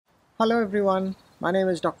Hello everyone, my name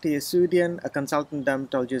is Dr. Yesudian, a consultant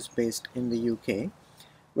dermatologist based in the UK.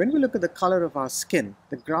 When we look at the color of our skin,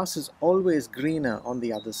 the grass is always greener on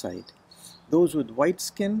the other side. Those with white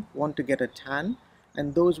skin want to get a tan,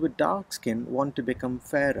 and those with dark skin want to become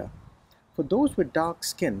fairer. For those with dark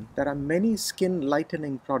skin, there are many skin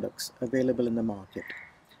lightening products available in the market.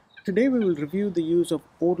 Today we will review the use of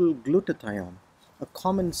oral glutathione, a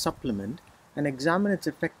common supplement, and examine its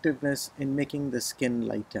effectiveness in making the skin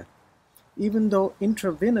lighter. Even though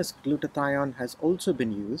intravenous glutathione has also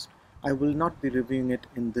been used, I will not be reviewing it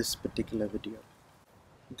in this particular video.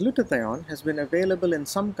 Glutathione has been available in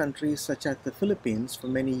some countries such as the Philippines for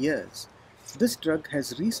many years. This drug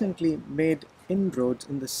has recently made inroads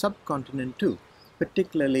in the subcontinent too,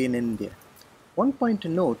 particularly in India. One point to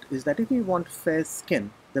note is that if we want fair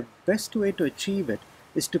skin, the best way to achieve it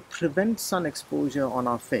is to prevent sun exposure on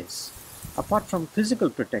our face. Apart from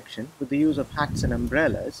physical protection with the use of hats and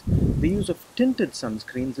umbrellas, the use of tinted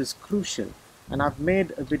sunscreens is crucial, and I've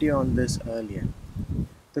made a video on this earlier.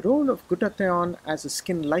 The role of glutathione as a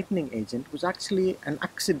skin lightening agent was actually an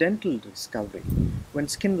accidental discovery when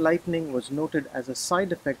skin lightening was noted as a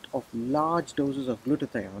side effect of large doses of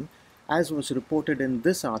glutathione, as was reported in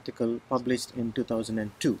this article published in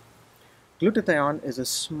 2002. Glutathione is a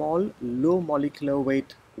small, low molecular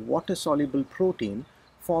weight, water-soluble protein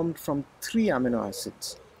formed from three amino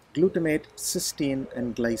acids: glutamate, cysteine,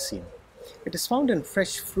 and glycine. It is found in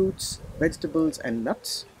fresh fruits, vegetables, and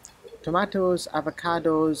nuts. Tomatoes,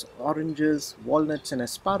 avocados, oranges, walnuts, and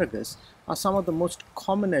asparagus are some of the most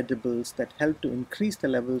common edibles that help to increase the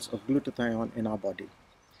levels of glutathione in our body.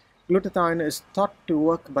 Glutathione is thought to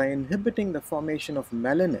work by inhibiting the formation of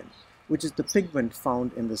melanin, which is the pigment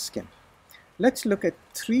found in the skin. Let's look at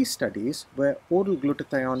three studies where oral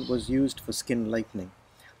glutathione was used for skin lightening.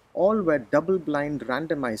 All were double-blind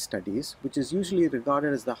randomized studies, which is usually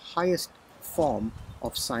regarded as the highest form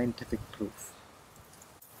of scientific proof.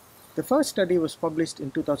 The first study was published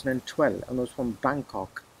in 2012 and was from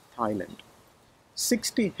Bangkok, Thailand.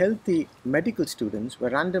 60 healthy medical students were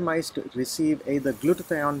randomized to receive either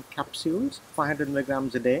glutathione capsules, 500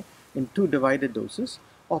 milligrams a day, in 2 divided doses,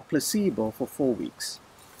 or placebo for 4 weeks.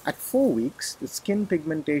 At 4 weeks, the skin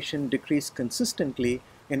pigmentation decreased consistently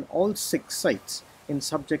in all 6 sites in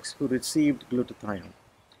subjects who received glutathione.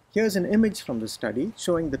 Here's an image from the study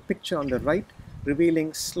showing the picture on the right,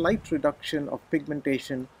 revealing slight reduction of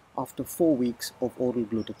pigmentation after 4 weeks of oral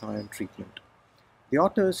glutathione treatment. The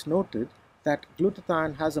authors noted that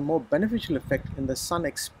glutathione has a more beneficial effect in the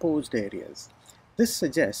sun-exposed areas. This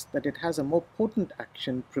suggests that it has a more potent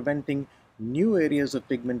action preventing new areas of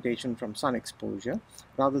pigmentation from sun exposure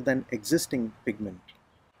rather than existing pigment.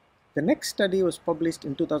 The next study was published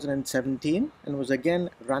in 2017 and was again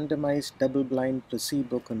randomized double-blind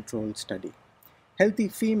placebo-controlled study. Healthy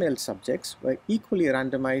female subjects were equally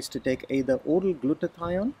randomized to take either oral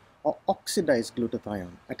glutathione or oxidized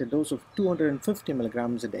glutathione at a dose of 250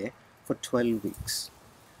 milligrams a day for 12 weeks.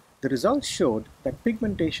 The results showed that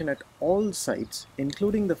pigmentation at all sites,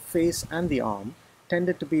 including the face and the arm,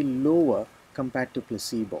 tended to be lower compared to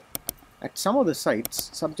placebo. At some of the sites,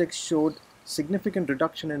 subjects showed significant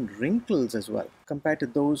reduction in wrinkles as well compared to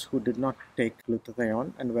those who did not take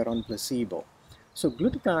glutathione and were on placebo. So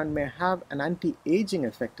glutathione may have an anti-aging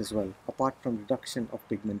effect as well, apart from reduction of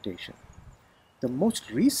pigmentation. The most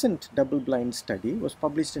recent double-blind study was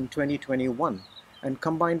published in 2021 and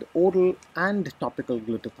combined oral and topical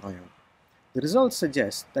glutathione. The results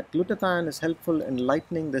suggest that glutathione is helpful in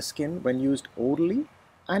lightening the skin when used orally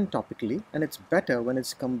and topically, and it's better when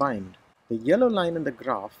it's combined. The yellow line in the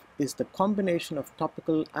graph is the combination of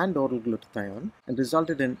topical and oral glutathione and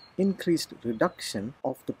resulted in increased reduction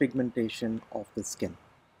of the pigmentation of the skin.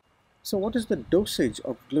 So what is the dosage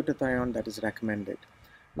of glutathione that is recommended?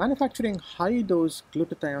 Manufacturing high-dose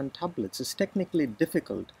glutathione tablets is technically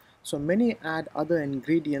difficult, so many add other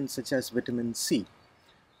ingredients such as vitamin C.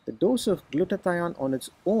 The dose of glutathione on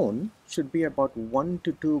its own should be about 1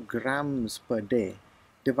 to 2 grams per day,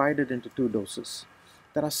 divided into 2 doses.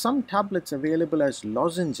 There are some tablets available as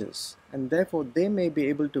lozenges, and therefore they may be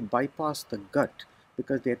able to bypass the gut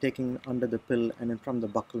because they are taken under the pill and from the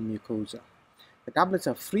buccal mucosa. The tablets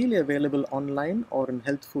are freely available online or in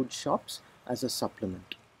health food shops as a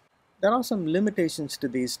supplement. There are some limitations to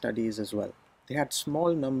these studies as well. They had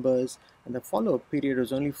small numbers and the follow-up period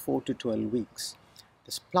was only 4 to 12 weeks.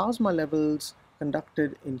 The plasma levels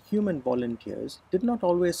conducted in human volunteers did not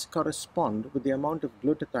always correspond with the amount of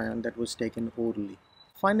glutathione that was taken orally.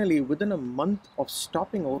 Finally, within a month of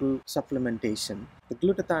stopping oral supplementation, the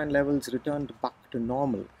glutathione levels returned back to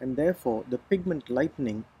normal, and therefore the pigment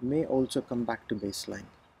lightening may also come back to baseline.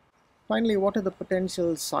 Finally, what are the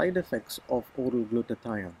potential side effects of oral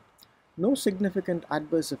glutathione? No significant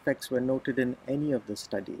adverse effects were noted in any of the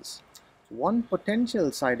studies. One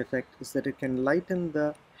potential side effect is that it can lighten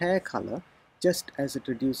the hair color just as it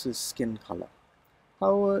reduces skin color.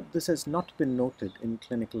 However, this has not been noted in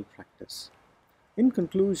clinical practice. In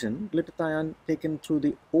conclusion, glutathione taken through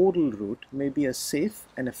the oral route may be a safe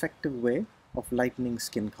and effective way of lightening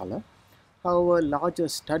skin color. However, larger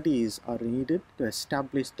studies are needed to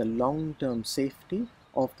establish the long-term safety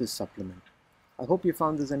of this supplement. I hope you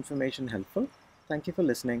found this information helpful. Thank you for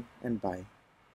listening, and bye.